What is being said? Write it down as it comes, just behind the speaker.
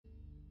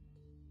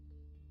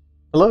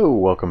Hello,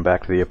 welcome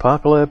back to the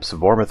Apocalypse.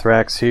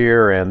 Vormithrax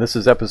here, and this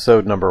is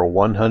episode number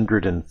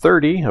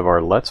 130 of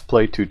our Let's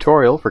Play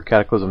tutorial for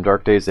Cataclysm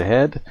Dark Days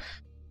Ahead.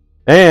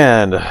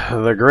 And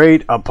the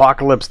great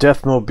Apocalypse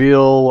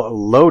Deathmobile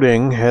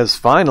loading has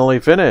finally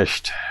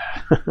finished.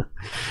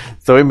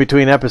 So in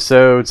between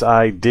episodes,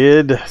 I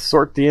did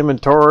sort the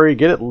inventory,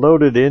 get it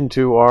loaded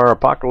into our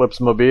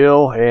Apocalypse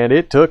Mobile, and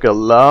it took a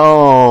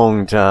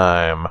long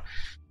time.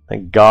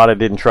 Thank God I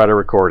didn't try to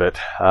record it.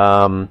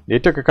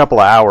 It took a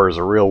couple of hours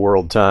of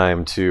real-world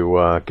time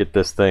to get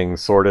this thing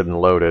sorted and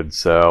loaded,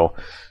 so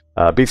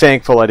be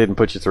thankful I didn't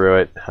put you through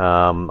it.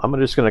 I'm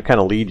just going to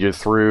kind of lead you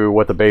through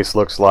what the base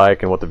looks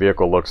like and what the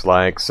vehicle looks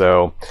like.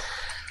 So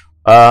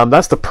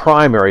that's the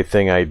primary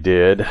thing I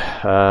did.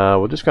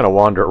 We're just going to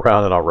wander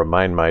around and I'll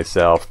remind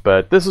myself.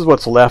 But this is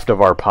what's left of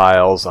our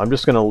piles. I'm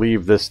just going to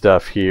leave this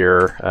stuff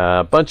here.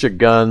 A bunch of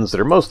guns that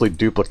are mostly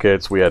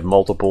duplicates. We had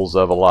multiples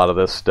of a lot of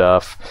this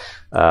stuff.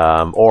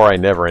 Or I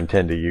never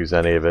intend to use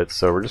any of it,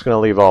 so we're just going to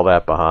leave all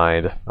that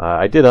behind.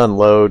 I did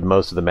unload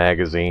most of the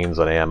magazines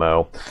on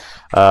ammo.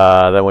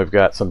 Then we've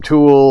got some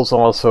tools,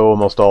 also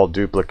almost all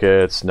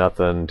duplicates,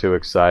 nothing too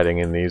exciting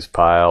in these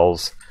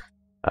piles.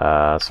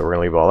 So we're going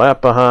to leave all that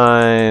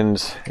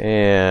behind.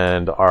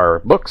 And our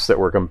books that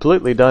we're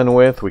completely done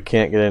with, we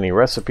can't get any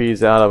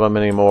recipes out of them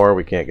anymore,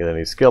 we can't get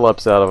any skill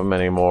ups out of them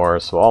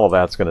anymore, so all of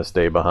that's going to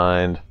stay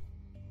behind.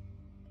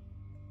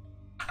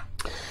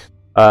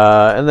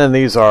 And then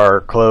these are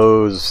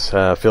clothes,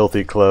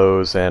 filthy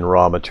clothes, and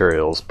raw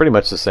materials. Pretty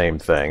much the same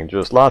thing.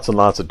 Just lots and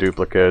lots of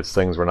duplicates,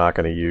 things we're not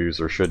going to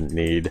use or shouldn't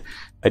need.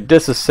 I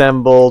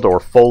disassembled or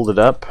folded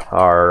up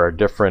our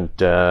different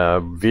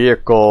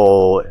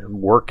vehicle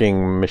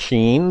working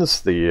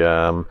machines.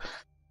 The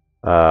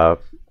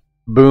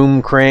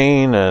boom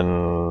crane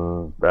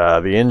and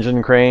the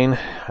engine crane.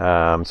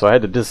 So I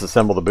had to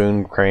disassemble the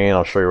boom crane.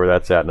 I'll show you where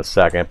that's at in a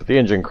second. But the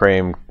engine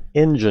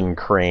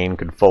crane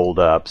could fold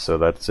up, so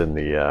that's in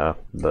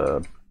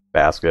the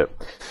basket.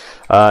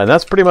 And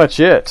that's pretty much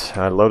it.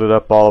 I loaded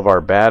up all of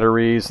our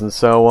batteries and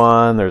so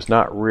on. There's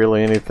not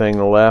really anything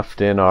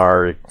left in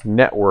our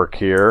network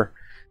here.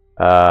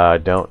 I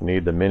don't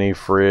need the mini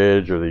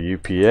fridge or the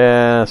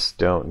UPS.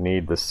 Don't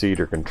need the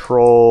cedar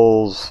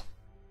controls.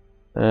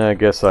 I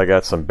guess I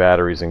got some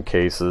batteries in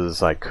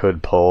cases I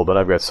could pull, but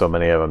I've got so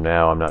many of them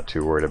now I'm not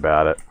too worried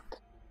about it.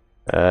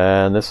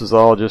 And this is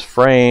all just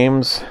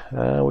frames.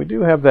 We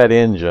do have that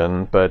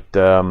engine, but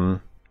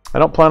I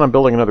don't plan on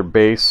building another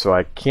base, so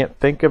I can't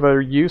think of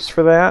a use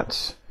for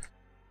that.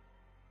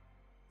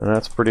 And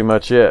that's pretty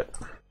much it.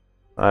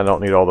 I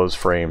don't need all those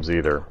frames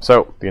either.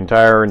 So the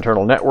entire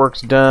internal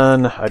network's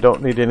done. I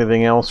don't need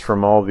anything else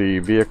from all the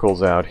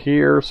vehicles out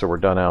here, so we're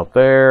done out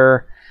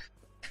there.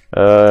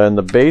 In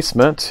the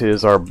basement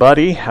is our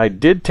buddy. I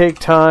did take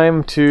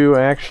time to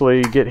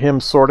actually get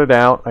him sorted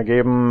out. I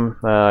gave him,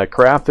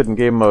 crafted and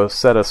gave him a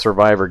set of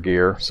survivor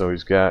gear. So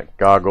he's got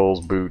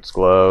goggles, boots,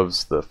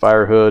 gloves, the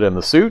fire hood, and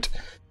the suit.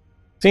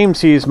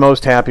 Seems he's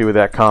most happy with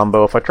that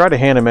combo. If I try to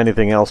hand him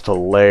anything else to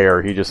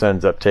layer, he just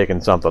ends up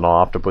taking something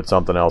off to put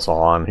something else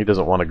on. He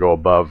doesn't want to go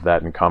above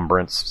that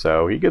encumbrance.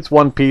 So he gets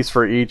one piece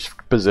for each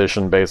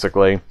position,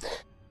 basically.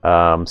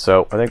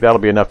 So I think that'll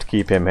be enough to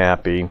keep him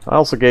happy. I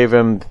also gave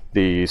him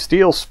the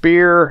steel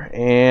spear,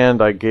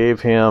 and I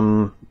gave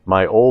him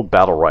my old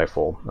battle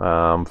rifle,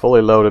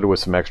 fully loaded with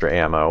some extra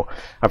ammo.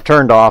 I've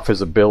turned off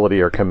his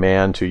ability or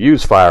command to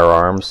use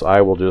firearms.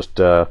 I will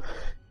just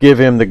give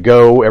him the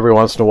go every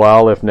once in a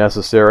while if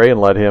necessary and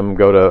let him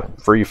go to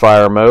free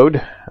fire mode.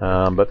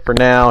 But for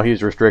now,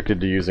 he's restricted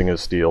to using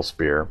his steel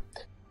spear.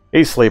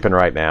 He's sleeping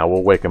right now.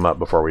 We'll wake him up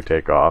before we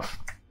take off.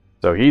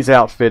 So he's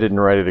outfitted and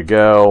ready to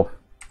go.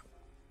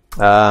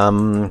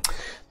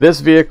 This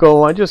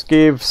vehicle I just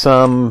gave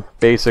some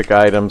basic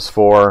items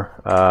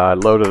for. I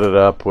loaded it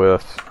up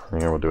with,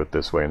 here, we'll do it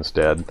this way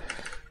instead.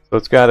 So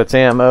it's got its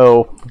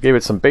ammo, gave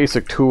it some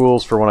basic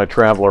tools for when I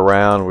travel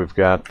around. We've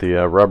got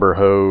the rubber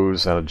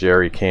hose and a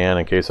jerry can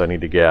in case I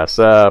need to gas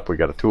up. We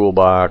got a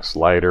toolbox,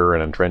 lighter,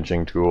 and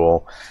entrenching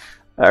tool.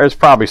 There's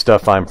probably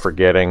stuff I'm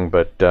forgetting,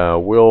 but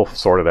we'll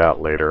sort it out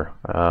later.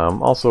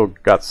 Also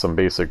got some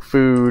basic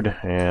food,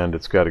 and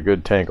it's got a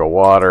good tank of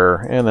water,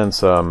 and then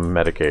some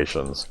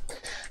medications.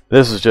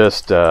 This is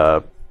just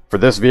for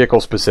this vehicle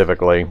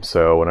specifically,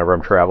 so whenever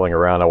I'm traveling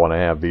around I want to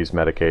have these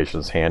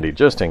medications handy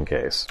just in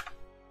case.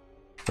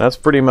 That's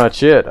pretty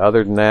much it.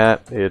 Other than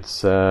that,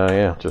 it's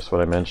yeah, just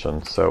what I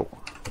mentioned. So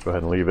go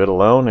ahead and leave it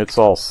alone. It's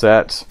all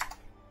set.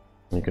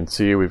 You can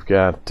see we've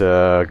got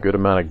a good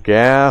amount of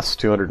gas.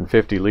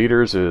 250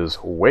 liters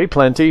is way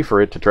plenty for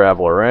it to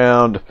travel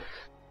around.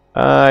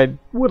 I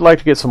would like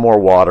to get some more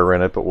water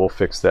in it, but we'll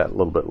fix that a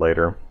little bit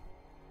later.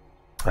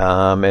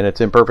 And it's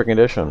in perfect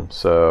condition,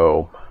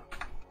 so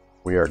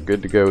we are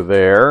good to go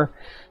there.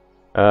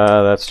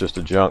 That's just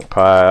a junk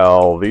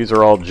pile. These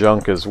are all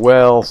junk as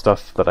well,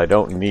 stuff that I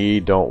don't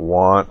need, don't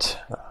want.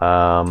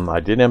 I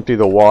did empty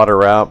the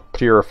water out,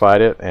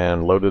 purified it,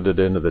 and loaded it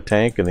into the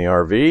tank in the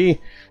RV.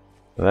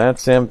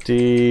 That's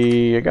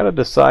empty. I gotta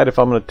decide if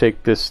I'm gonna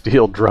take this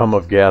steel drum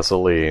of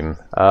gasoline.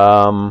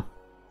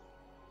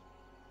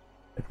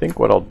 I think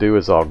what I'll do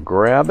is I'll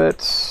grab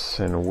it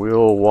and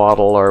we'll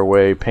waddle our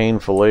way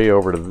painfully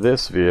over to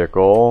this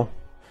vehicle.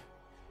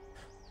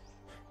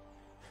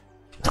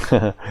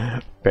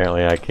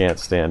 Apparently I can't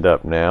stand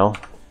up now.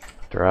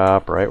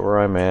 Drop right where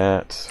I'm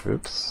at.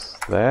 Oops,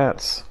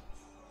 that's...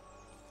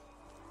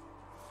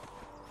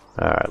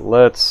 Alright,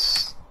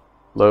 let's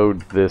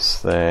load this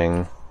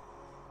thing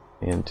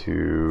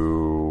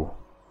into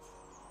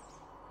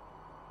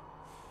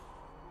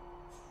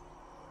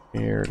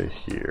here to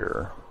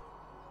here.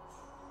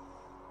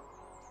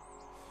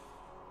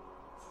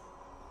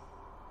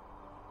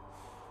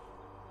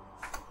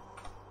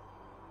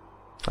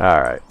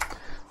 Alright,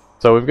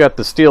 so we've got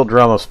the steel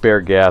drum of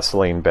spare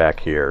gasoline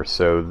back here.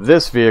 So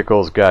this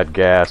vehicle's got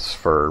gas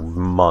for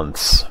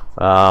months.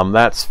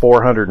 That's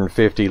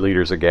 450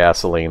 liters of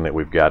gasoline that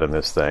we've got in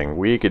this thing.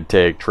 We could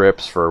take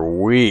trips for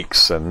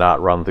weeks and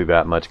not run through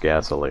that much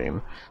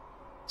gasoline.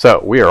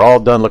 So we are all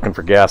done looking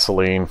for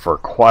gasoline for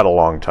quite a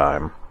long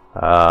time.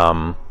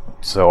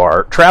 So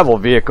our travel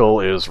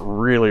vehicle is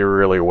really,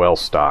 really well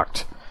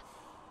stocked.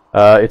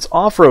 Its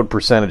off-road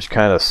percentage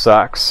kind of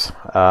sucks,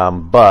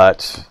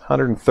 but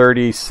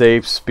 130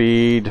 safe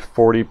speed,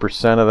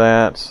 40% of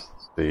that,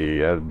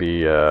 that'd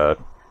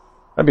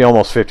be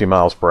almost 50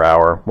 miles per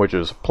hour, which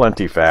is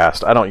plenty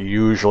fast. I don't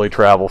usually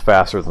travel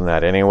faster than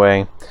that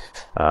anyway.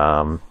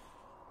 And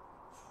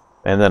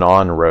then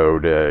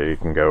on-road, you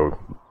can go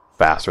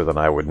faster than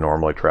I would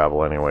normally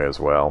travel anyway as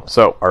well.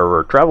 So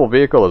our travel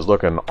vehicle is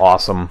looking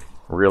awesome.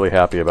 Really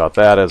happy about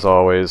that as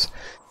always.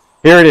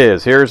 Here it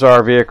is. Here's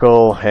our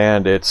vehicle,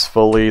 and it's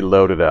fully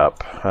loaded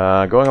up.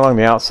 Going along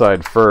the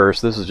outside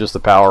first, this is just the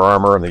power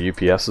armor and the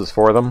UPSs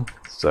for them.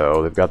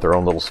 So they've got their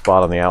own little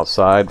spot on the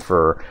outside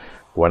for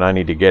when I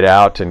need to get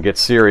out and get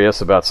serious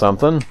about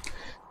something.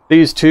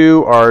 These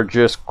two are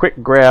just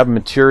quick grab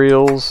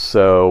materials.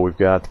 So we've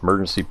got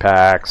emergency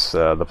packs,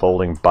 the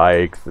folding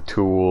bike, the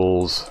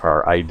tools,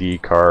 our ID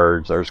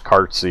cards, there's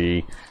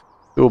Cartsy,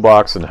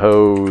 toolbox and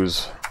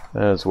hose,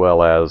 as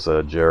well as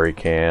a jerry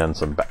can,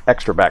 some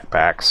extra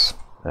backpacks,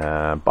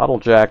 bottle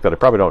jack that I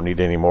probably don't need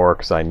anymore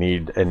because I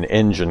need an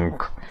engine.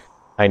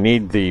 I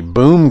need the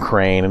boom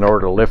crane in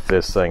order to lift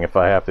this thing if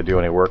I have to do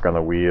any work on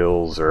the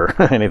wheels or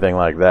anything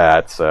like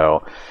that.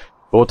 So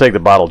we'll take the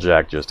bottle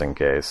jack just in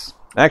case.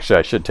 Actually,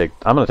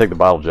 I'm going to take the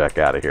bottle jack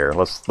out of here.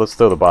 Let's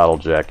throw the bottle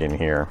jack in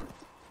here.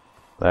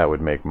 That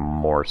would make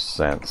more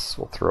sense.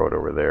 We'll throw it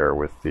over there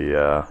with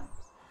the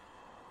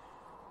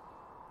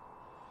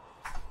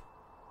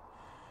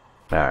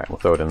Alright, we'll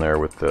throw it in there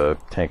with the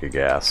tank of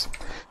gas.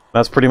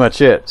 That's pretty much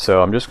it.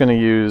 So I'm just going to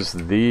use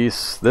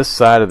this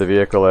side of the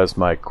vehicle as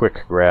my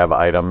quick grab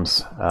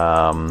items.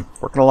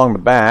 Working along the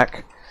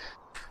back,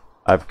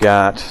 I've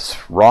got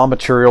raw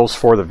materials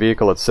for the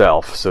vehicle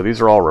itself. So these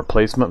are all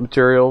replacement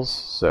materials.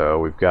 So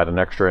we've got an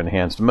extra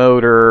enhanced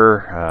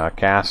motor,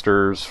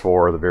 casters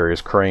for the various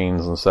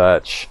cranes and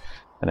such,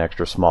 an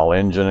extra small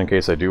engine in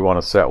case I do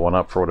want to set one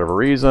up for whatever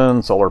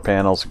reason, solar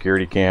panels,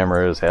 security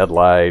cameras,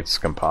 headlights,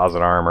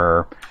 composite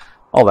armor,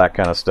 all that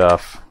kind of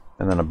stuff.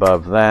 And then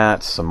above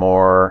that, some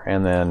more,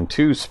 and then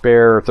 2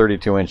 spare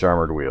 32-inch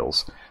armored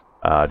wheels,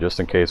 just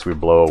in case we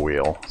blow a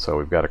wheel. So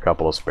we've got a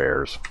couple of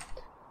spares.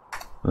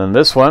 And then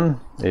this one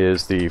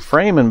is the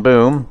frame and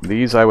boom.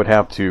 These I would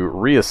have to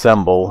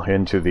reassemble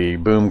into the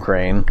boom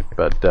crane,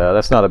 but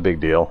that's not a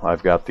big deal.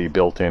 I've got the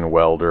built-in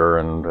welder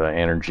and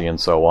energy and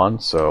so on,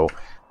 so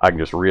I can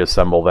just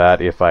reassemble that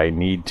if I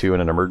need to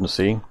in an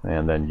emergency,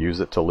 and then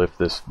use it to lift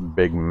this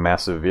big,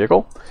 massive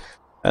vehicle.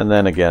 And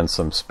then again,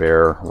 some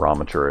spare raw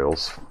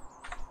materials.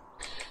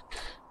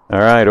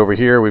 Alright, over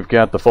here we've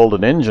got the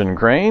folded engine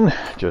crane,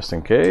 just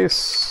in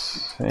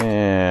case,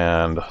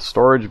 and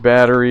storage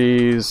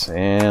batteries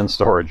and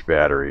storage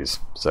batteries.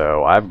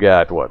 So I've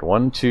got, what,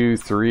 1, 2,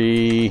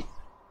 3,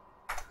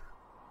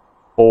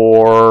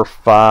 4,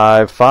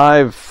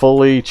 5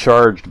 fully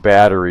charged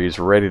batteries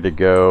ready to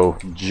go,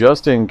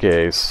 just in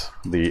case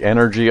the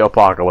energy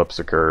apocalypse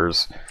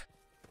occurs.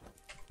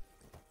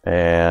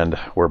 And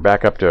we're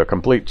back up to a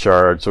complete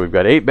charge, so we've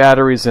got 8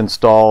 batteries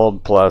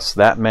installed plus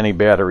that many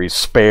batteries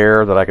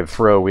spare that I could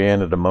throw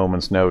in at a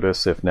moment's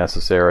notice if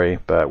necessary.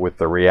 But with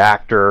the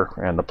reactor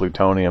and the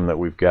plutonium that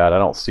we've got, I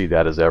don't see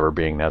that as ever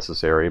being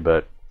necessary,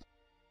 but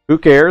who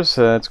cares?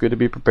 It's good to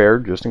be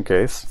prepared just in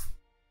case.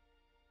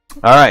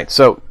 Alright,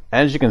 so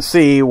as you can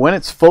see, when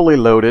it's fully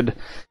loaded,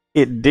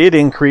 it did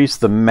increase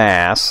the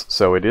mass,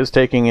 so it is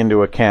taking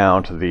into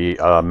account the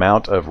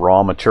amount of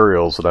raw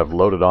materials that I've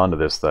loaded onto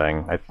this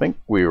thing. I think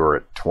we were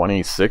at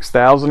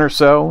 26,000 or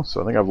so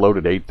I think I've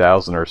loaded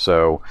 8,000 or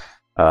so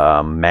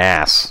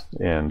mass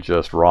in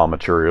just raw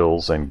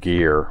materials and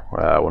gear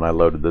when I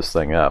loaded this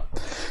thing up.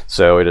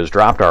 So it has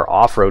dropped our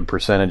off-road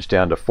percentage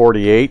down to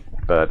 48,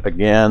 but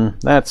again,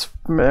 that's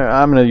I'm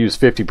going to use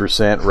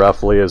 50%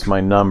 roughly as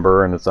my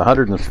number, and it's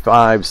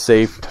 105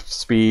 safe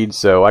speed,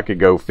 so I could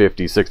go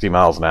 50, 60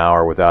 miles an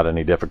hour without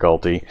any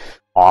difficulty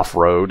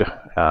off-road,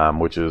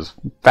 which is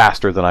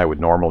faster than I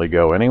would normally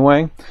go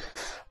anyway.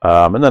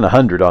 and then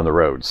 100 on the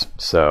roads.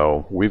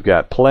 So we've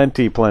got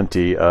plenty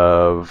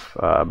of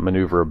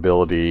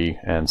maneuverability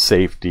and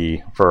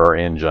safety for our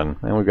engine,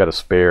 and we've got a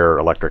spare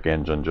electric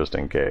engine just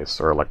in case,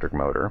 or electric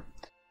motor.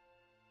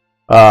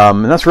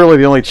 And that's really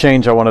the only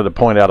change I wanted to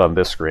point out on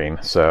this screen.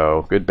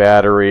 So good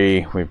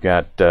battery. We've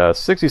got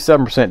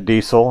 67%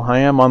 diesel. I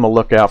am on the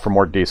lookout for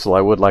more diesel.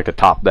 I would like to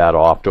top that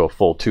off to a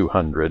full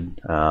 200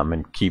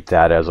 and keep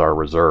that as our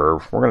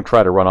reserve. We're going to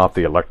try to run off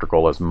the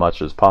electrical as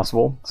much as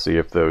possible. See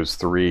if those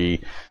 3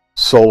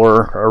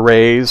 solar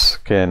arrays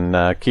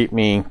can keep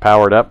me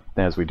powered up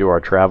as we do our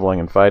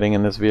traveling and fighting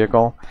in this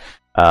vehicle.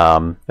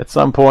 At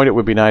some point it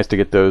would be nice to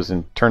get those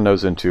and turn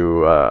those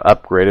into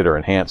upgraded or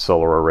enhanced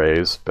solar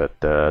arrays, but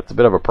it's a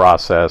bit of a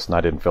process and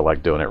I didn't feel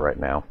like doing it right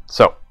now.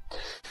 So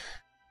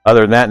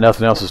other than that,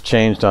 nothing else has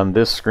changed on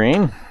this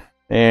screen.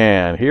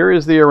 And here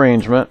is the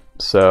arrangement.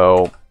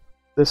 So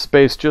this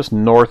space just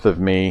north of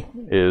me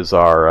is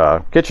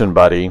our kitchen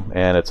buddy,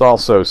 and it's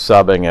also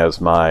subbing as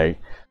my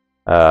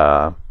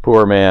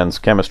poor man's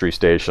chemistry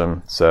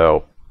station.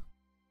 So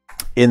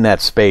in that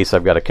space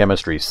I've got a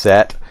chemistry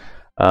set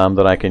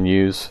that I can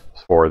use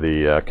for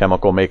the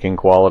chemical making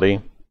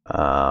quality.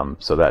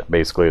 So that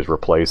basically is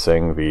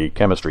replacing the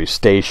chemistry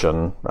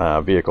station,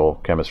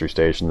 vehicle chemistry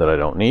station that I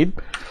don't need.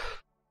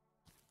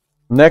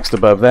 Next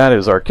above that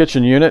is our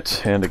kitchen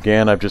unit, and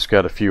again I've just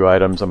got a few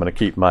items. I'm going to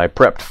keep my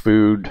prepped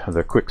food,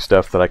 the quick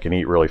stuff that I can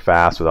eat really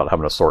fast without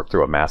having to sort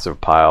through a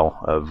massive pile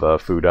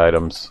of food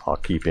items. I'll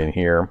keep in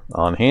here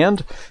on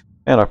hand.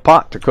 And a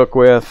pot to cook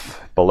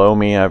with. Below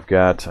me I've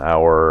got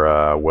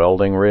our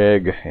welding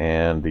rig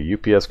and the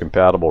UPS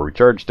compatible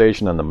recharge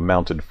station and the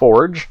mounted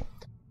forge.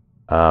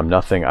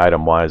 Nothing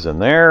item wise in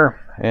there.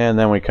 And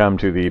then we come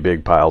to the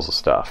big piles of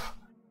stuff.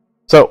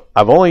 So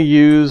I've only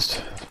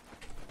used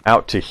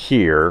out to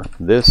here.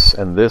 This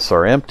and this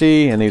are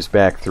empty, and these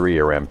back 3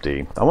 are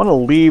empty. I want to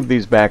leave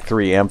these back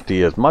 3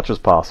 empty as much as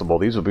possible.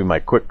 These will be my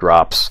quick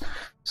drops.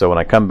 So when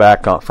I come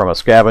back from a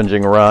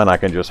scavenging run, I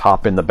can just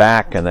hop in the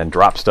back and then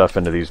drop stuff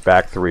into these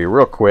back 3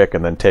 real quick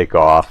and then take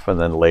off. And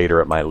then later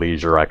at my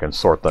leisure, I can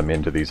sort them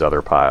into these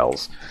other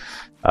piles.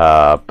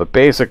 But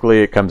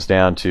basically, it comes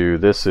down to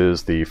this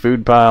is the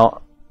food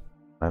pile.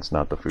 That's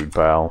not the food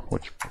pile.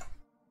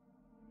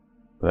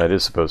 That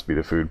is supposed to be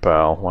the food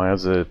pile. Why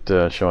is it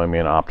showing me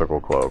an optical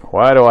cloak?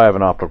 Why do I have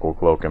an optical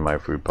cloak in my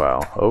food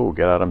pile? Oh,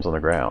 get items on the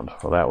ground.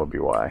 Well, that would be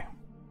why.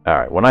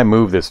 Alright, when I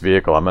move this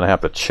vehicle, I'm going to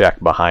have to check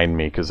behind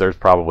me, because there's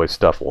probably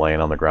stuff laying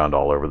on the ground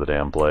all over the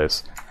damn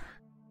place.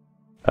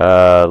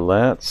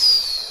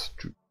 Let's...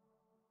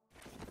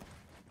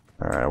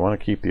 Alright, I want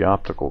to keep the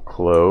optical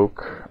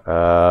cloak.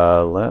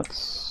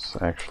 Let's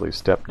actually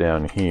step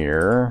down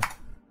here.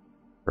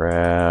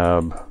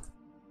 Grab...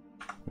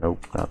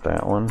 Nope, not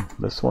that one.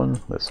 This one.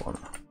 This one.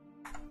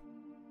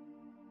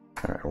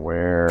 Alright,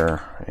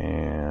 where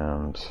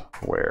and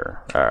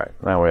where. Alright,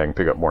 that way I can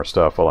pick up more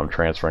stuff while I'm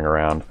transferring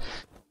around.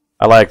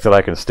 I like that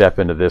I can step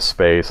into this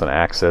space and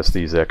access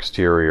these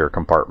exterior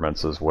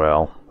compartments as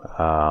well.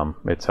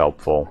 It's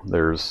helpful.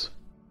 There's,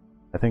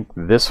 I think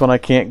this one I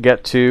can't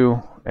get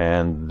to,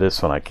 and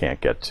this one I can't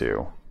get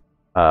to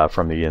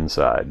from the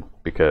inside,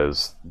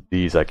 because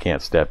these I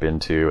can't step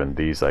into, and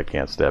these I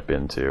can't step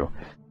into.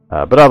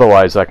 But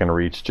otherwise I can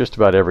reach just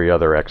about every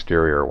other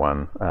exterior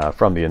one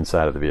from the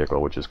inside of the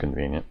vehicle, which is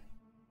convenient.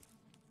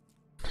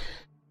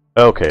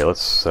 Okay,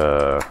 let's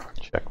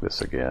check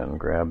this again.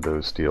 Grab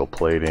those steel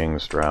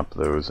platings, drop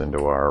those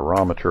into our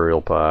raw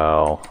material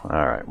pile.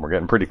 Alright, we're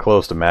getting pretty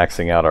close to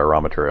maxing out our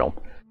raw material.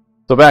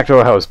 So back to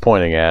what I was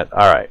pointing at.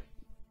 Alright,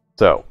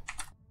 so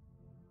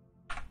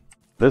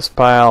this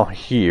pile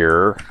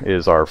here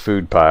is our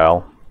food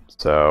pile.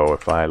 So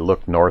if I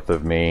look north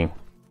of me,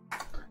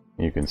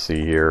 you can see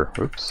here,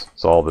 oops,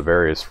 it's all the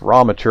various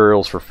raw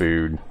materials for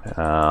food.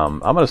 I'm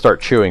going to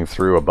start chewing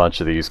through a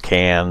bunch of these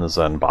cans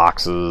and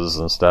boxes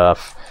and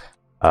stuff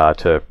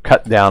to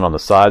cut down on the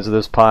size of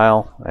this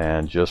pile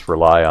and just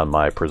rely on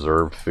my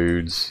preserved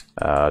foods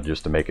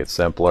just to make it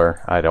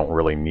simpler. I don't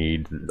really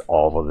need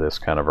all of this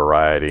kind of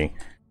variety.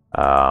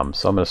 So I'm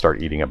going to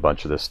start eating a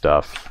bunch of this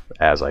stuff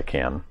as I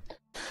can.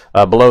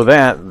 Below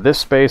that, this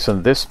space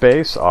and this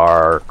space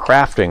are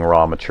crafting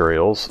raw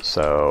materials,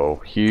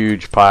 so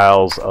huge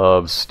piles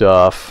of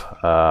stuff.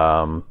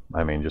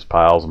 I mean, just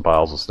piles and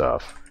piles of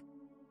stuff.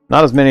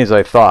 Not as many as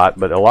I thought,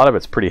 but a lot of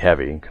it's pretty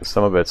heavy, because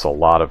some of it's a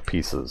lot of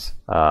pieces.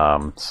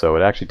 So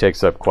it actually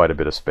takes up quite a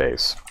bit of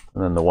space.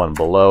 And then the one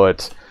below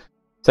it,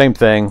 same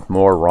thing,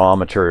 more raw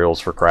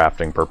materials for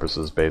crafting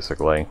purposes,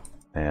 basically.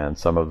 And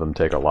some of them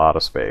take a lot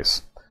of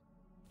space.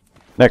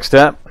 Next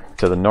up,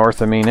 to the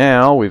north of me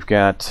now, we've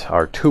got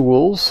our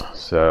tools.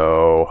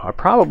 So I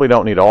probably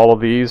don't need all of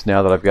these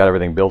now that I've got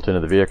everything built into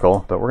the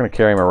vehicle, but we're going to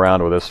carry them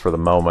around with us for the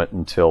moment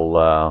until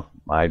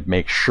I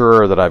make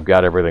sure that I've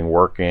got everything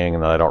working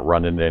and that I don't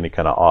run into any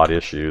kind of odd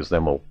issues.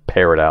 Then we'll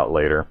pair it out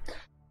later.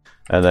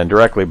 And then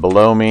directly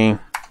below me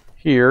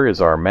here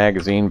is our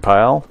magazine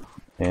pile,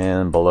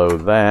 and below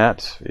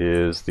that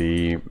is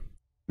the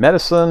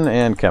medicine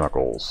and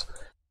chemicals.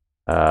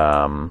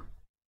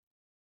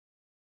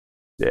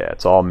 Yeah,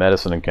 it's all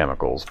medicine and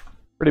chemicals.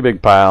 Pretty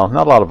big pile.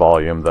 Not a lot of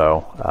volume,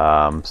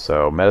 though.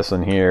 So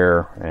medicine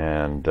here,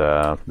 and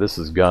this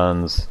is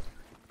guns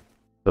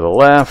to the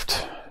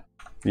left.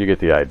 You get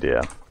the idea.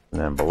 And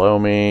then below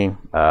me,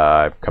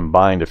 I've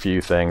combined a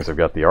few things. I've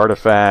got the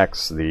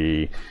artifacts,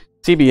 the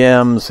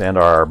CBMs, and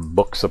our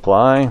book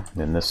supply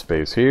in this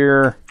space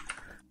here.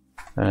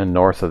 And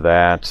north of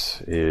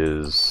that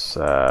is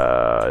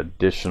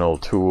additional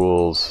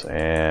tools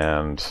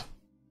and...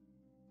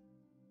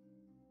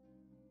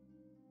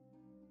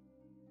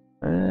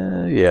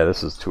 yeah,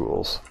 this is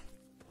tools.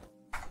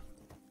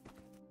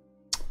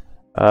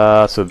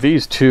 So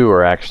these two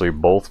are actually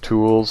both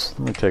tools.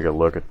 Let me take a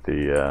look at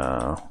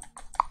the...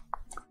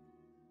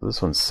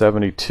 this one's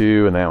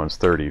 72 and that one's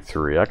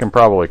 33. I can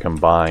probably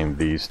combine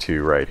these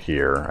two right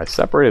here. I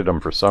separated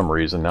them for some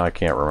reason. Now I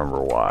can't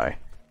remember why.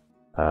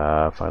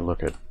 If I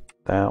look at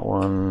that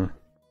one...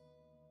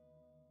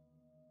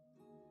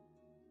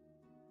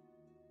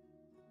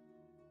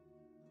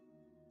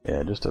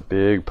 yeah, just a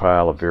big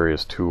pile of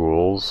various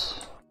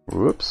tools.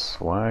 Whoops,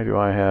 why do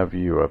I have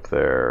you up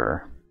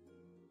there?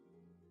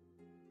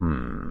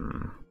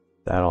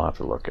 That I'll have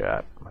to look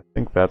at. I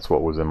think that's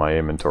what was in my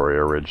inventory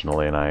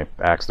originally, and I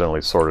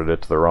accidentally sorted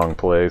it to the wrong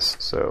place,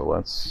 so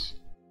let's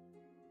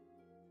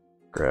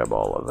grab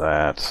all of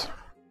that.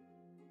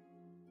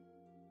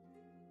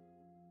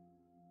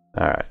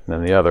 Alright, and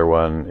then the other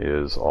one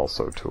is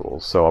also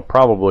tools. So I'll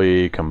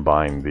probably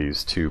combine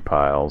these two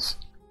piles.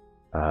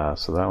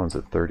 So that one's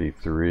at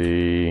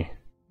 33.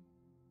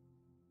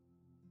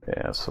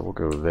 Yeah, so we'll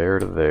go there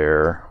to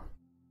there.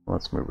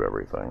 Let's move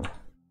everything.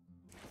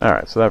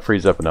 Alright, so that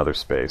frees up another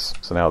space.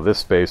 So now this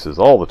space is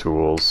all the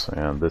tools,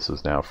 and this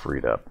is now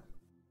freed up.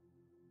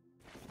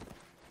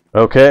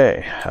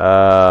 Okay,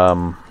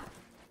 so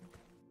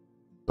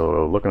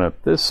looking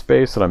at this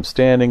space that I'm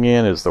standing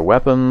in is the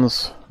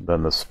weapons.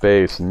 Then the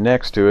space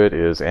next to it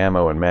is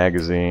ammo and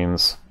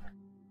magazines.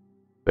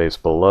 Space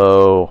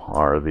below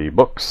are the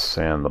books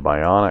and the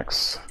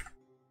bionics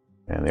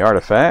and the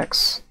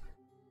artifacts.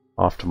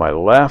 Off to my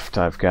left,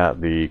 I've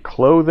got the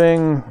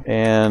clothing,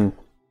 and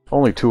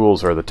only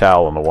tools are the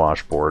towel and the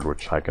washboard,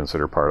 which I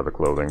consider part of the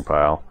clothing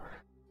pile.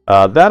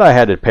 That I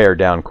had to pare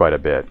down quite a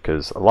bit,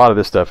 because a lot of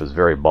this stuff is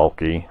very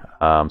bulky.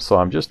 So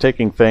I'm just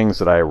taking things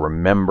that I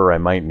remember I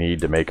might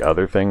need to make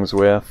other things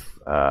with,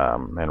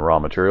 and raw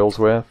materials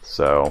with,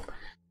 so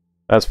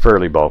that's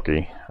fairly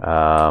bulky.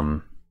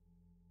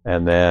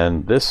 And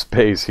then this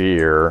space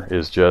here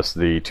is just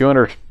the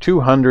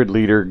 200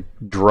 liter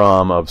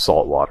drum of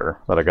salt water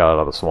that I got out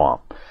of the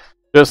swamp.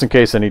 Just in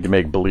case I need to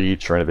make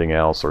bleach or anything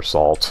else, or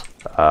salt.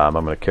 I'm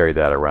going to carry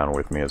that around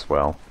with me as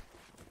well.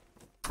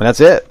 And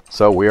that's it.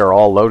 So we are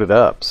all loaded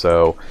up.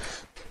 So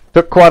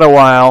took quite a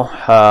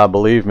while,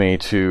 believe me,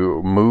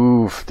 to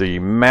move the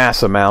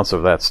mass amounts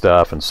of that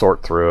stuff and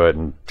sort through it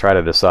and try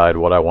to decide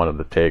what I wanted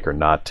to take or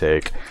not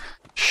take.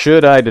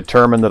 Should I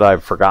determine that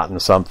I've forgotten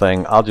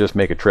something, I'll just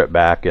make a trip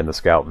back in the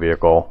scout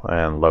vehicle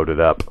and load it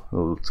up.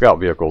 The scout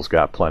vehicle's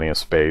got plenty of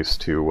space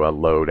to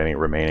load any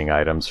remaining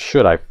items,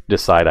 should I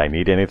decide I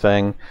need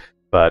anything.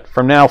 But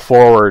from now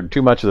forward,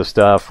 too much of the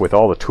stuff with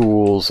all the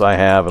tools I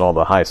have and all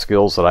the high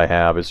skills that I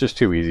have, it's just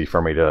too easy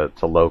for me to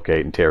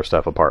locate and tear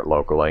stuff apart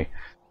locally.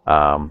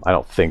 I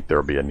don't think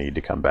there'll be a need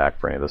to come back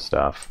for any of this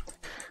stuff.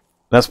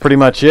 That's pretty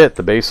much it.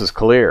 The base is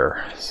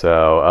clear.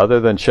 So other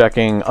than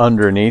checking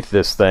underneath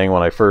this thing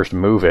when I first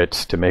move it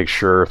to make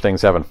sure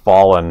things haven't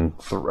fallen,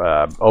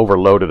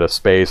 overloaded a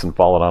space and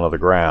fallen onto the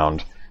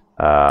ground,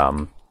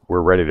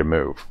 we're ready to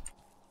move.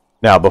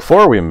 Now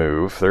before we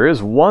move, there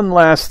is one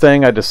last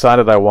thing I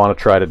decided I want to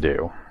try to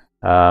do.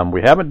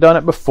 We haven't done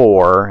it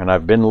before, and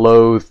I've been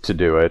loath to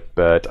do it,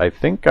 but I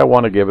think I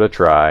want to give it a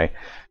try,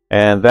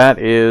 and that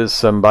is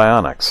some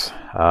bionics.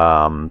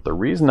 The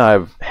reason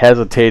I've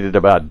hesitated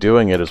about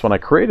doing it is when I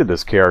created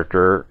this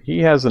character, he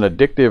has an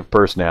addictive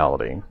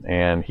personality,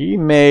 and he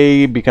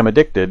may become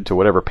addicted to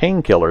whatever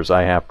painkillers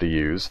I have to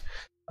use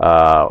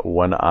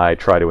when I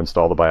try to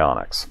install the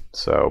bionics.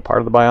 So part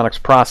of the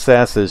bionics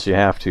process is you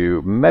have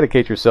to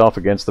medicate yourself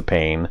against the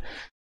pain.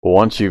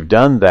 Once you've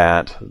done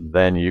that,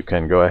 then you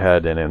can go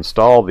ahead and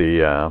install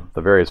the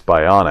various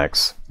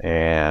bionics,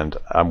 and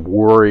I'm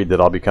worried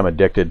that I'll become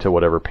addicted to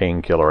whatever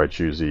painkiller I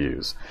choose to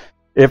use.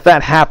 If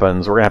that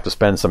happens, we're going to have to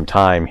spend some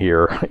time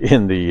here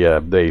in the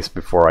base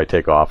before I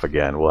take off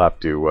again. We'll have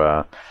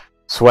to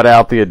sweat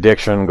out the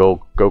addiction,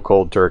 go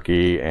cold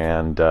turkey,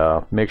 and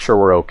make sure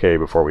we're okay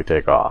before we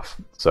take off.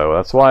 So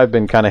that's why I've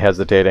been kind of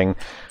hesitating.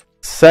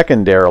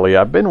 Secondarily,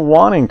 I've been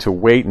wanting to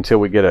wait until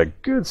we get a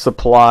good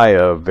supply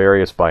of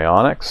various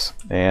bionics,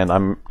 and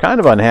I'm kind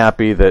of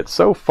unhappy that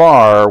so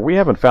far we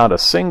haven't found a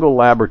single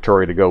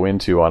laboratory to go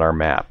into on our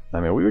map.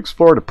 I mean, we've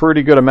explored a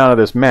pretty good amount of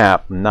this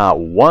map, not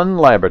one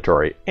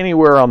laboratory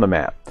anywhere on the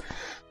map.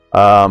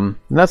 And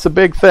that's a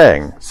big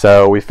thing.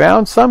 So we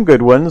found some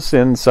good ones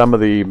in some of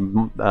the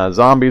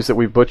zombies that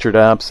we've butchered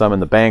up, some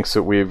in the banks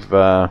that we've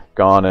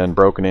gone and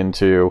broken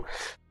into,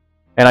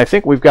 and I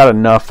think we've got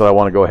enough that I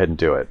want to go ahead and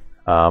do it.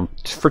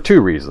 For two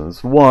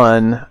reasons.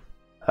 One,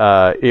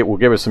 it will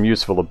give us some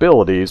useful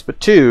abilities, but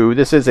two,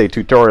 this is a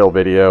tutorial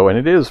video, and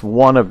it is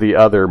one of the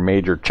other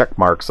major check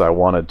marks I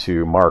wanted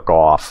to mark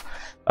off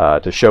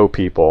to show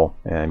people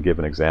and give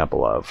an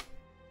example of.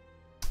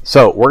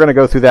 So we're going to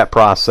go through that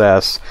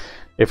process.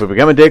 If we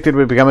become addicted,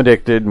 we become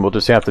addicted, and we'll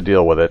just have to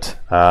deal with it.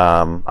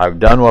 I've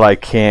done what I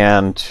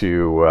can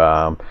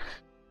to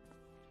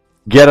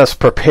get us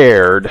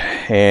prepared,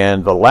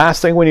 and the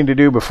last thing we need to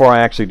do before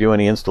I actually do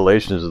any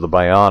installations of the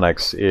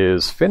bionics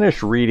is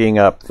finish reading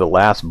up the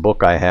last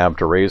book I have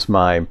to raise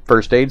my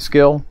first aid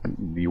skill.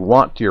 You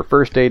want your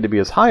first aid to be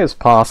as high as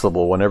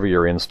possible whenever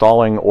you're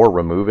installing or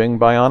removing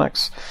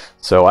bionics,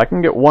 so I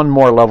can get one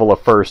more level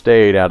of first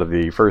aid out of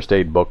the first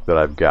aid book that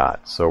I've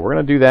got. So we're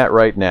going to do that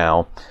right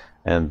now,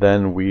 and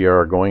then we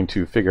are going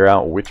to figure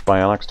out which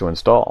bionics to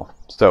install.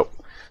 So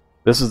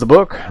this is the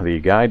book, The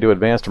Guide to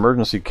Advanced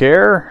Emergency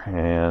Care,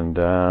 and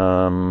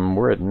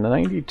we're at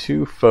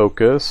 92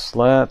 focus.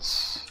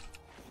 Let's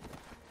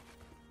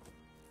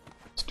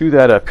do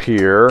that up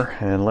here,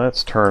 and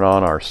let's turn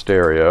on our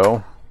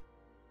stereo.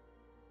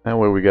 That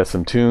way we got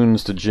some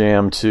tunes to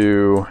jam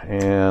to,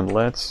 and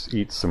let's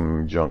eat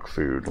some junk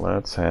food.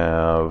 Let's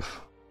have...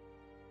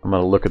 I'm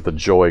going to look at the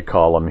joy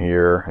column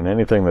here, and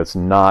anything that's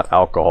not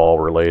alcohol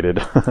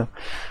related,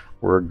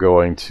 we're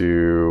going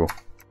to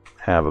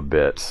have a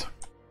bit.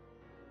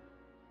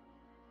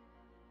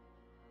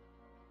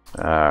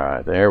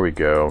 Alright, there we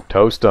go.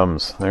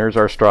 Toastums. There's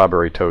our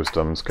strawberry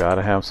toastums.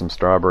 Gotta have some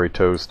strawberry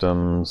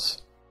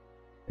toastums.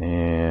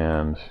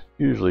 And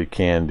usually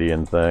candy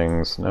and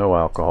things. No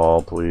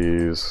alcohol,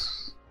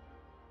 please.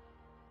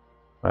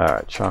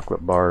 Alright,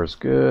 chocolate bar is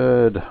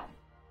good.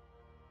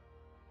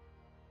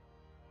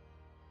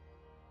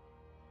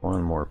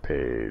 One more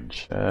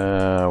page.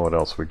 What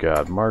else we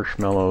got?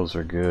 Marshmallows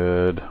are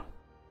good.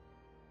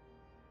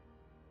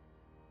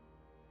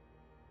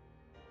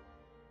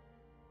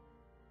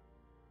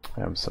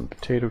 Have some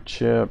potato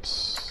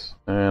chips,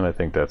 and I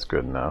think that's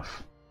good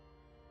enough.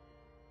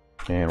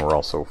 And we're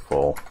also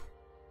full.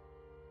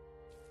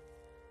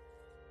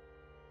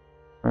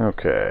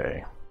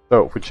 Okay,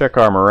 so if we check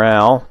our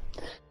morale,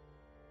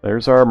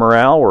 there's our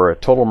morale. We're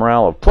at total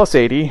morale of plus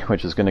 80,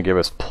 which is going to give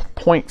us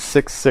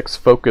 0.66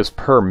 focus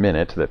per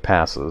minute that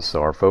passes,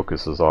 so our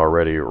focus is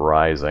already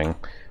rising.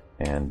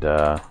 And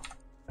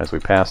as we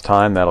pass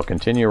time, that'll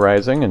continue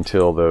rising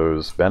until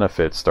those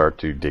benefits start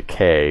to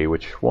decay,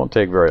 which won't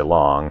take very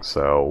long,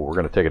 so we're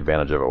going to take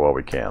advantage of it while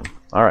we can.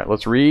 Alright,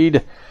 let's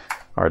read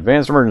our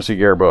Advanced Emergency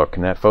Gear book,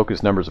 and that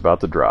focus number is about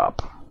to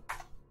drop.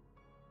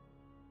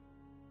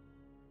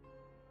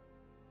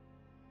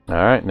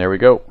 Alright, and there we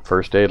go.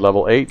 First aid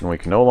level 8, and we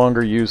can no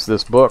longer use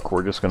this book.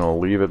 We're just going to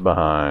leave it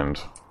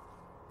behind.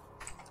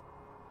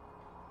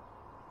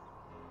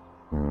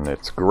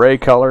 It's gray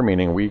color,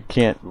 meaning we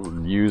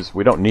don't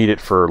need it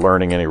for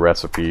learning any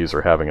recipes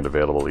or having it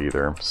available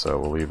either. So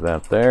we'll leave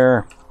that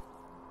there.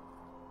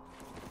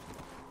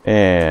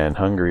 And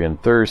hungry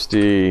and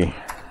thirsty.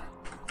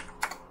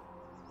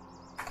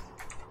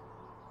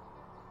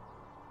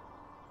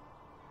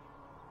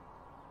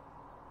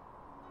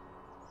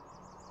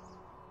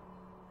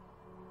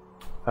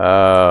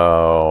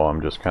 Oh,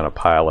 I'm just kind of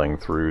piling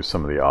through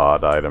some of the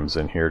odd items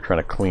in here, trying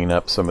to clean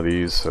up some of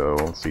these. So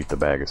let's eat the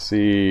bag of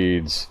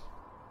seeds.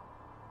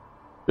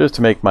 Just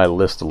to make my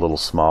list a little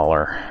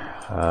smaller.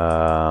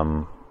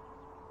 And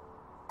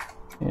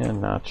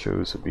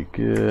nachos would be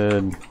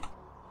good.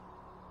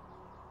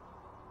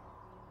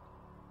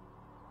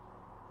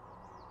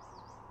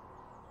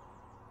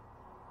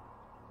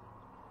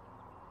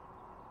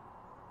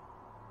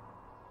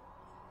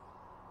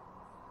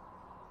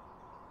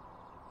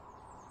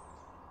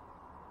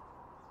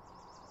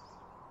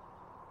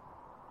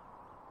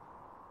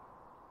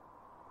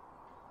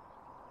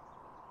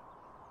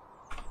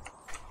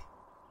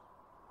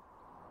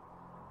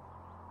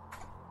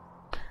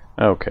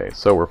 Okay,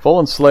 so we're full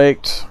and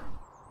slaked.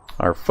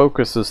 Our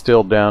focus is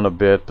still down a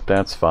bit, but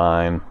that's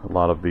fine. A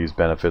lot of these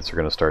benefits are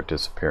going to start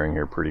disappearing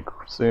here pretty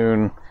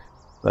soon.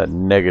 That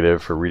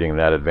negative for reading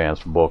that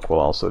advanced book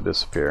will also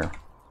disappear.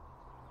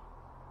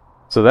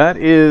 So that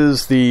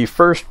is the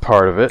first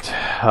part of it.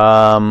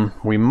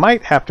 We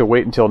might have to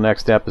wait until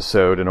next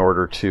episode in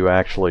order to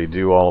actually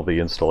do all of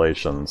the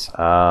installations.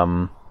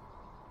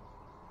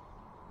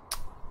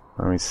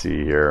 Let me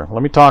see here.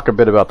 Let me talk a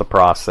bit about the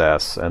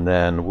process, and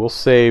then we'll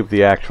save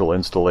the actual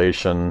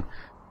installation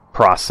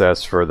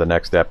process for the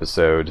next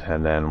episode,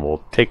 and then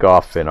we'll take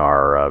off in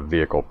our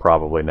vehicle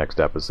probably next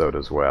episode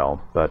as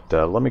well. But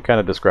let me kind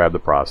of describe the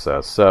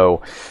process.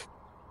 So,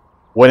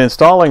 when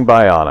installing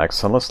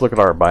bionics, and let's look at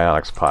our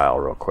bionics pile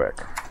real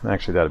quick.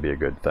 Actually, that'd be a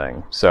good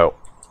thing. So,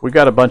 we've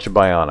got a bunch of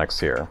bionics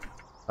here.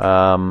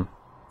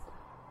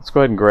 Let's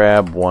go ahead and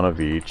grab one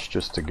of each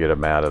just to get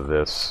them out of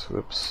this.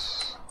 Oops.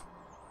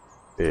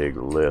 Big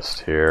list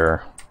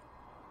here.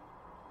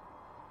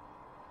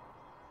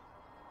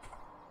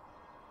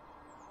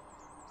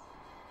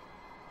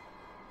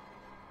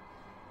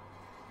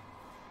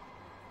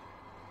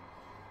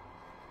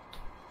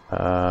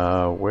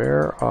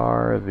 Where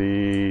are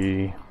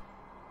the...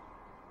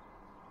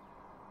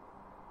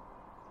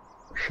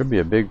 Should be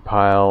a big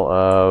pile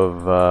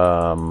of,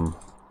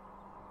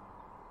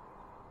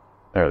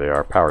 there they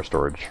are, power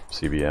storage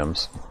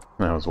CBMs.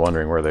 I was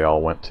wondering where they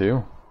all went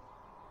to.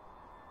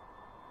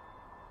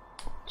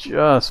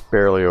 Just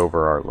barely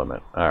over our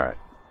limit. Alright,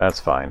 that's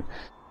fine.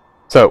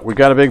 So, we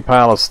got a big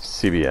pile of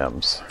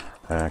CBMs.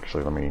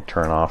 Actually, let me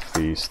turn off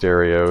the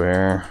stereo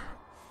here.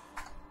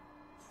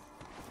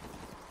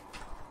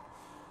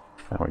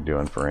 How are we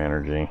doing for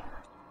energy?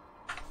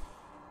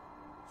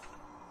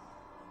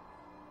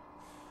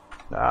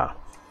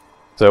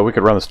 So we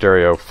could run the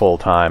stereo full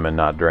time and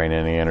not drain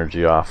any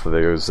energy off of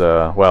those,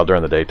 well,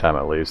 during the daytime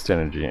at least,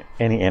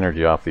 any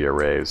energy off the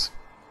arrays.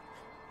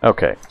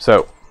 Okay,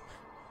 so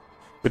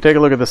we take a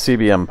look at the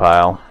CBM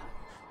pile.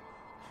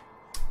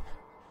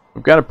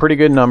 We've got a pretty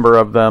good number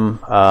of them.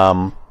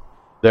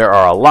 There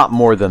are a lot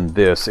more than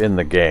this in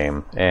the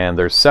game, and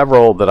there's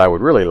several that I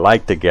would really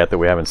like to get that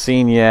we haven't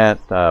seen yet,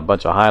 a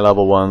bunch of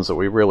high-level ones that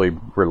we really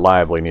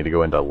reliably need to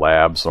go into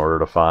labs in order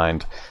to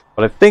find.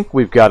 But I think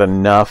we've got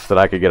enough that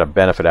I could get a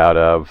benefit out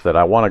of that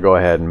I want to go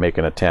ahead and make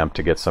an attempt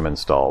to get some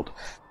installed.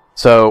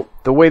 So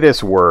the way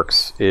this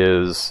works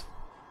is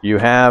you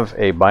have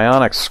a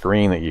bionic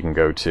screen that you can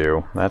go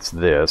to. That's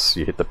this.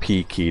 You hit the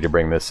P key to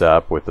bring this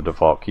up with the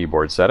default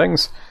keyboard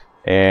settings.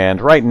 And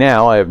right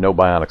now I have no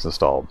bionics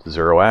installed.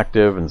 0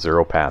 active and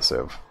 0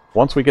 passive.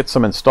 Once we get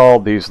some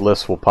installed, these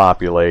lists will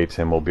populate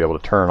and we'll be able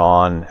to turn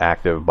on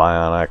active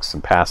bionics,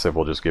 and passive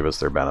will just give us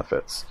their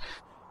benefits.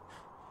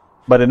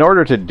 But in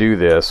order to do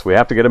this, we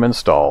have to get them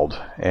installed,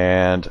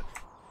 and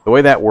the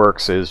way that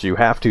works is you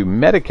have to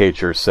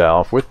medicate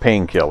yourself with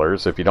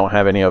painkillers if you don't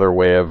have any other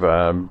way of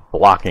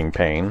blocking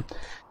pain.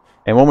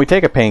 And when we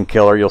take a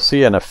painkiller, you'll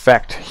see an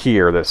effect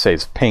here that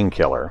says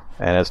painkiller.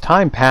 And as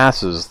time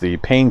passes, the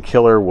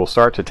painkiller will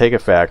start to take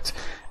effect,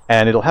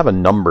 and it'll have a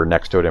number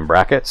next to it in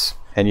brackets.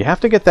 And you have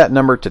to get that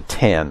number to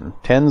 10.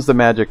 10's the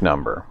magic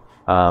number.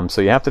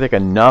 So you have to take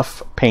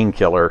enough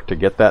painkiller to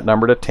get that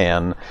number to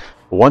 10.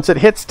 Once it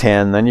hits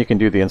 10, then you can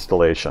do the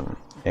installation.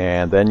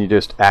 And then you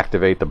just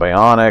activate the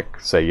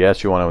bionic, say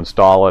yes, you want to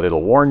install it.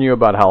 It'll warn you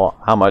about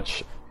how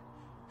much.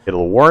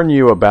 It'll warn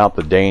you about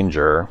the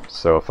danger.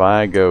 So if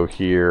I go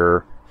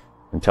here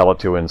and tell it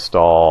to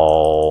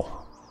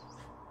install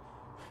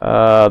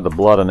the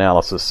blood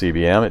analysis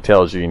CBM, it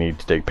tells you need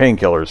to take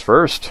painkillers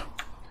first.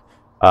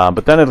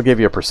 But then it'll give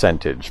you a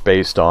percentage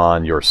based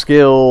on your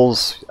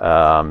skills,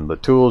 the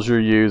tools you're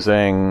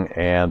using,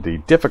 and the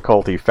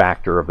difficulty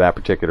factor of that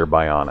particular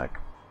bionic.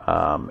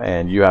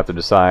 And you have to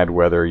decide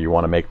whether you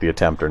want to make the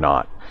attempt or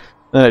not.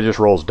 Then it just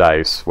rolls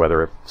dice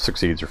whether it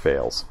succeeds or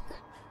fails.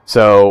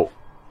 So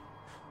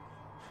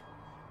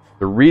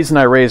the reason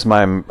I raised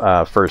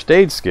my first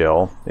aid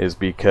skill is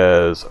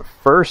because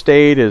first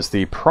aid is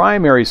the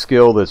primary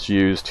skill that's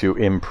used to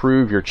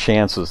improve your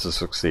chances to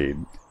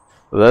succeed.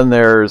 Then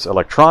there's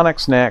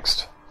electronics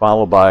next,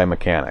 followed by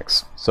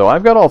mechanics. So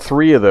I've got all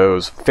three of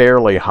those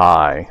fairly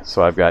high.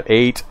 So I've got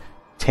 8,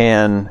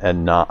 10,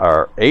 and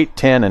 8,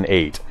 10, and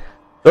 8.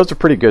 Those are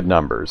pretty good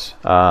numbers.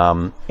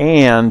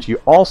 And you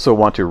also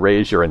want to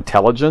raise your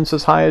intelligence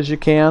as high as you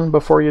can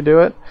before you do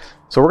it.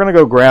 So we're going to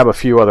go grab a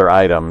few other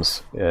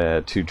items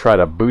to try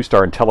to boost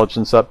our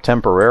intelligence up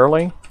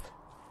temporarily.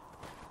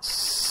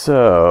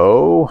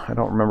 So I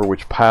don't remember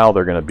which pile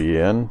they're going to be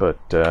in, but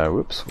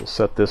whoops, we'll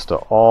set this to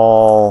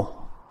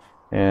all,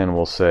 and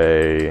we'll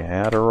say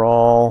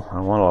Adderall.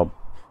 I want to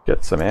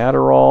get some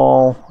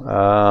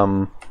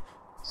Adderall.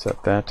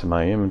 Set that to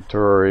my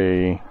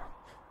inventory.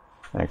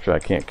 Actually, I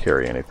can't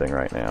carry anything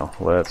right now.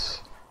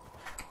 Let's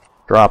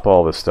drop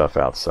all this stuff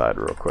outside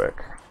real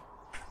quick.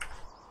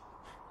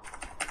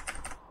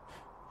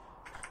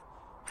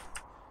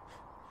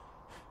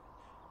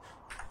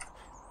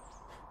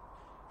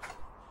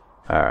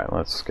 Alright,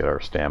 let's get our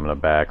stamina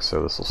back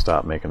so this will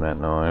stop making that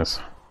noise.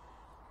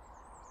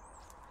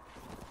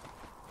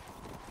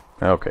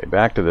 Okay,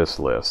 back to this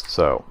list.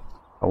 So,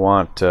 I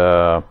want, 2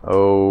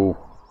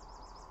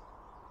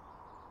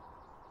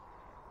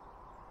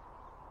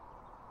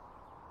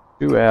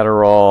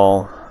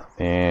 Adderall,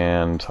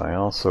 and I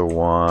also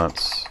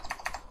want,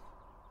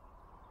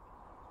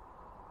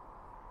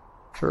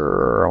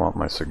 I want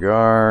my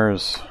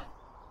cigars.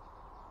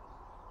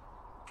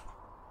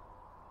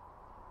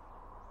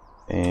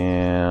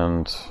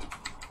 And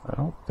I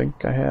don't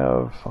think I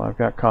have, I've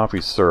got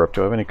coffee syrup.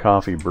 Do I have any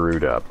coffee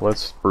brewed up?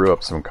 Let's brew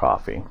up some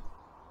coffee.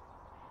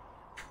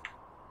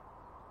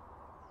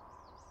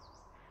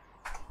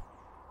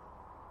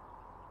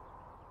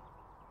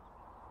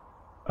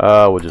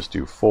 We'll just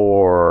do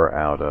 4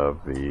 out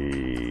of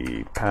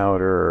the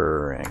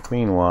powder and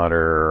clean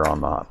water on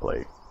the hot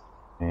plate.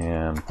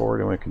 And pour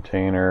it in a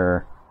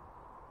container.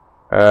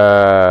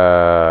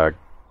 A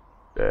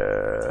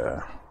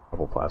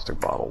couple plastic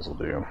bottles will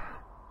do.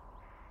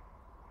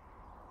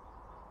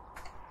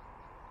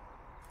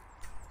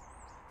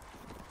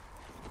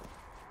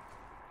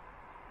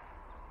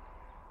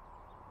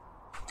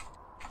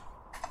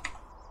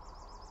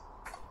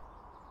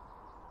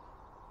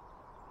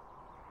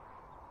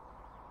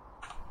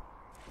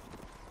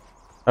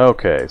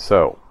 Okay,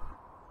 so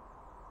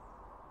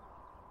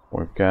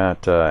we've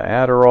got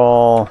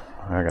Adderall.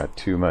 I got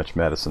too much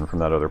medicine from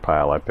that other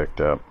pile I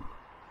picked up.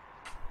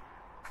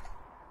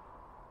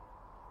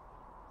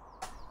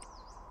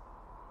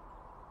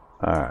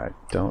 Alright,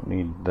 don't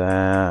need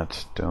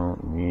that.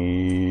 Don't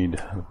need...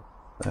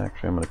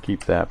 Actually, I'm going to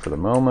keep that for the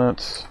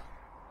moment.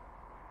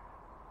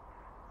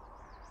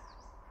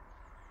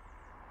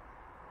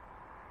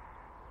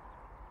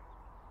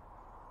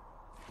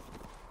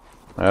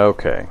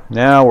 Okay,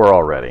 now we're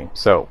all ready.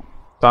 So,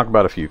 talk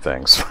about a few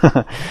things.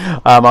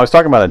 I was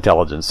talking about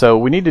intelligence. So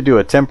we need to do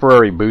a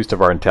temporary boost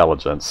of our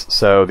intelligence.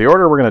 So the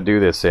order we're going to do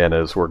this in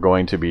is we're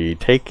going to be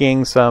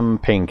taking some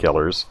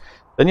painkillers.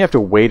 Then you have to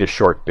wait a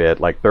short bit,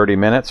 like 30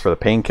 minutes, for the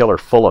painkiller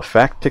full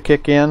effect to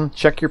kick in.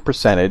 Check your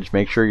percentage.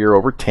 Make sure you're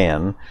over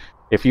 10.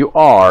 If you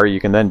are,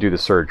 you can then do the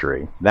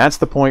surgery. That's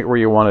the point where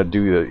you want to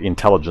do the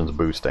intelligence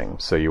boosting.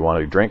 So you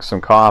want to drink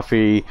some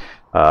coffee,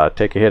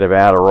 take a hit of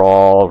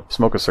Adderall,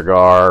 smoke a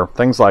cigar,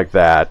 things like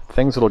that.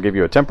 Things that will give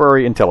you a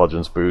temporary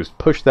intelligence boost.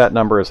 Push that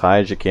number as high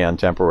as you can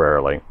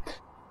temporarily.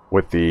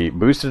 With the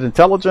boosted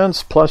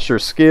intelligence plus your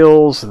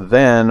skills,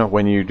 then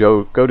when you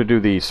go to do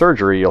the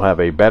surgery, you'll have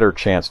a better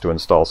chance to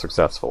install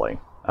successfully.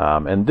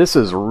 And this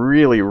is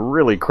really,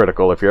 really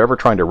critical if you're ever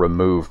trying to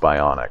remove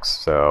bionics.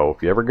 So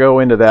if you ever go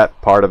into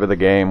that part of the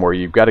game where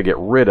you've got to get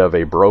rid of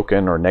a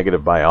broken or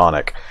negative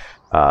bionic,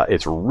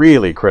 it's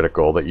really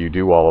critical that you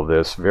do all of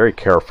this very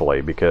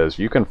carefully, because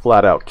you can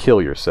flat out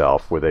kill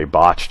yourself with a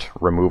botched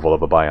removal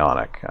of a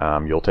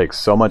bionic. You'll take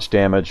so much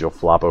damage, you'll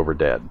flop over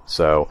dead.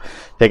 So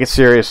take it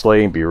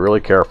seriously, be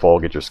really careful,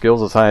 get your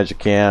skills as high as you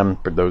can,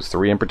 for those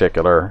three in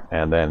particular,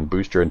 and then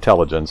boost your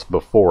intelligence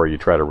before you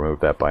try to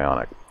remove that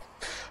bionic.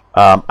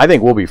 I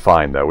think we'll be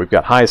fine, though. We've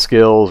got high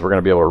skills. We're going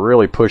to be able to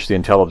really push the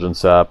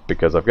intelligence up,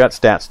 because I've got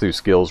stats through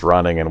skills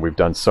running, and we've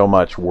done so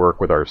much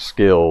work with our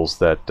skills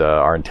that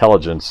our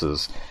intelligence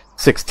is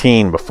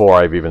 16 before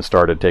I've even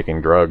started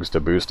taking drugs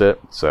to boost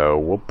it. So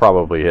we'll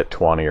probably hit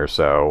 20 or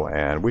so,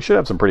 and we should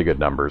have some pretty good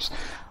numbers.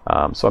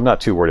 So I'm not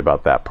too worried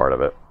about that part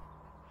of it.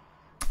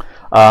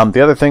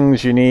 The other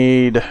things you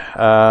need,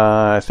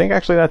 I think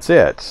actually that's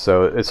it.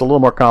 So it's a little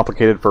more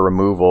complicated for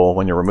removal.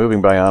 When you're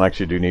removing bionics,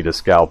 you do need a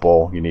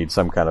scalpel. You need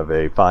some kind of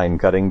a fine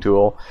cutting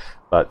tool.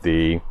 But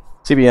the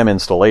CBM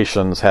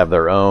installations have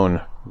their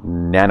own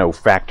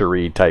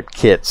nanofactory type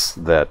kits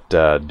that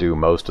do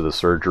most of the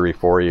surgery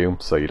for you.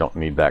 So you don't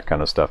need that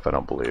kind of stuff, I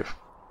don't believe.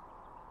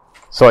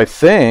 So I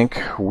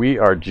think we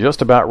are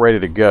just about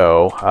ready to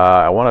go.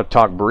 I want to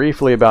talk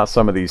briefly about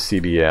some of these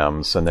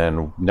CBMs, and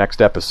then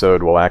next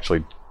episode we'll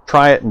actually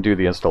try it and do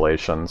the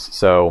installations.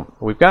 So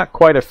we've got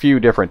quite a few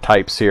different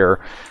types here.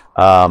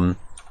 Let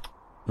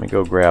me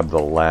go grab the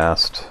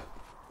last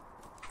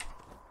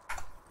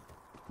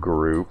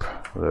group.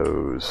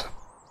 Those.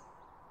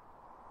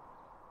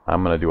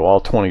 I'm going to do all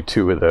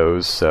 22 of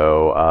those.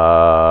 So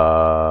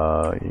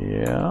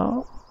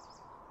yeah.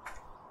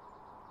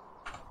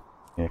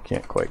 I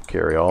can't quite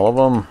carry all of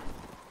them.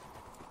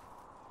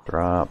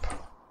 Drop.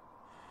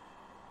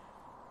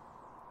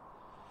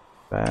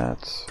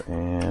 That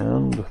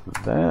and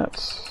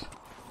that.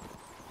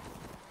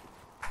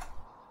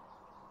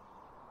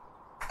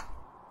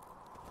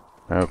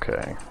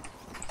 Okay.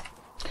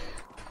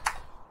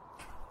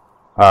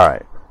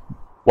 Alright.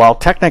 While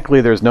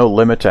technically there's no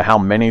limit to how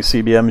many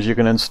CBMs you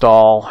can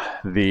install,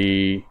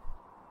 the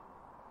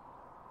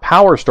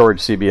power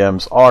storage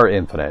CBMs are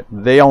infinite.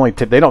 They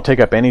don't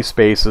take up any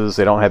spaces,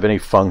 they don't have any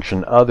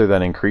function other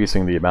than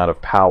increasing the amount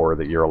of power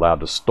that you're allowed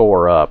to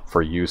store up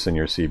for use in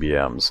your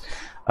CBMs.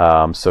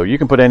 So you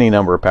can put any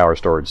number of power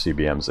storage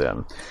CBMs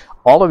in.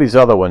 All of these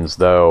other ones,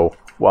 though,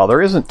 while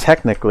there isn't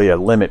technically a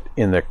limit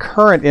in the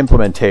current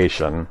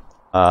implementation,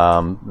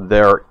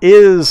 there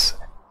is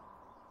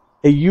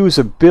a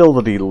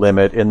usability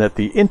limit in that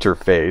the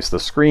interface, the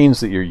screens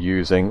that you're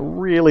using,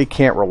 really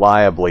can't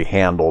reliably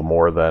handle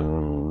more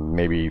than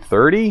maybe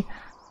 30.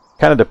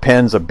 Kind of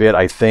depends a bit,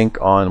 I think,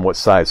 on what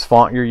size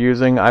font you're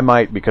using. I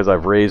might, because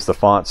I've raised the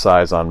font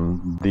size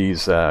on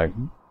these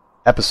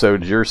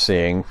episodes you're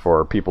seeing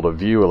for people to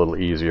view a little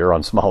easier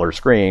on smaller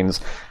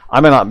screens, I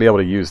may not be able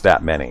to use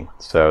that many.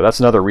 So that's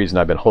another reason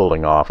I've been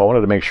holding off. I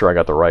wanted to make sure I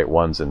got the right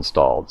ones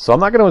installed. So I'm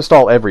not going to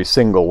install every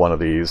single one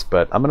of these,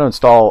 but I'm going to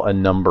install a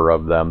number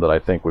of them that I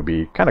think would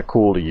be kind of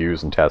cool to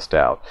use and test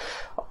out.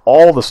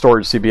 All the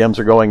storage CBMs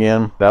are going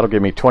in. That'll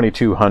give me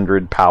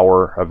 2200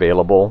 power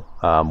available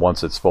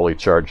once it's fully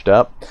charged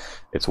up.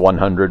 It's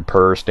 100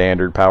 per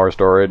standard power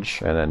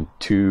storage, and then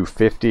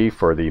 250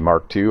 for the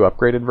Mark II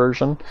upgraded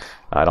version.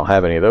 I don't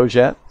have any of those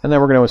yet. And then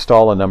we're going to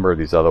install a number of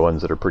these other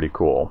ones that are pretty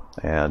cool.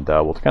 And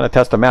we'll kind of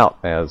test them out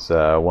as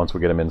once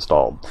we get them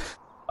installed.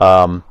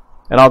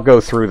 And I'll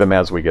go through them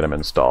as we get them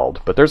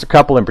installed. But there's a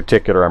couple in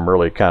particular I'm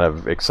really kind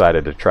of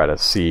excited to try to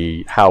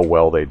see how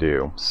well they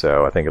do.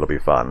 So I think it'll be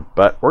fun.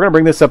 But we're going to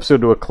bring this episode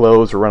to a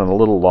close. We're running a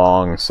little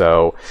long.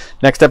 So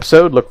next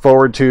episode, look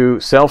forward to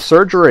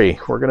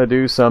self-surgery. We're going to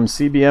do some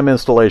CBM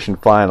installation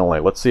finally.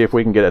 Let's see if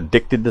we can get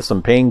addicted to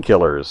some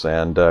painkillers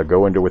and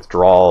go into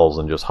withdrawals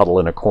and just huddle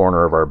in a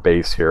corner of our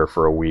base here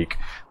for a week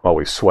while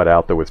we sweat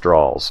out the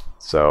withdrawals.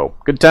 So,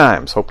 good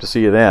times. Hope to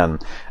see you then.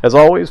 As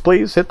always,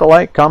 please hit the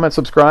like, comment,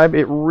 subscribe.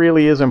 It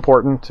really is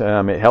important.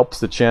 It helps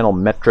the channel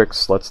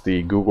metrics, lets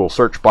the Google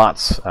search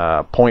bots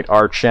point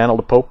our channel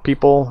to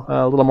people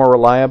a little more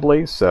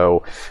reliably,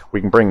 so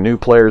we can bring new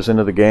players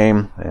into the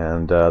game,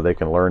 and they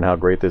can learn how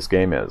great this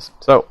game is.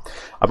 So,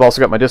 I've also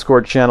got my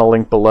Discord channel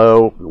linked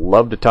below.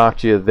 Love to talk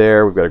to you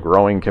there. We've got a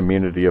growing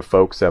community of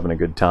folks having a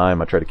good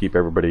time. I try to keep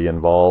everybody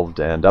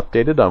involved and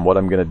updated on what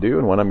I'm going to do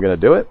and when I'm going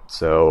to do it.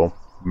 So,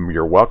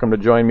 you're welcome to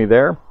join me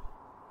there,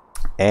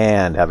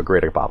 and have a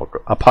great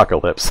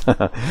apocalypse.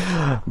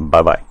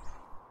 Bye-bye.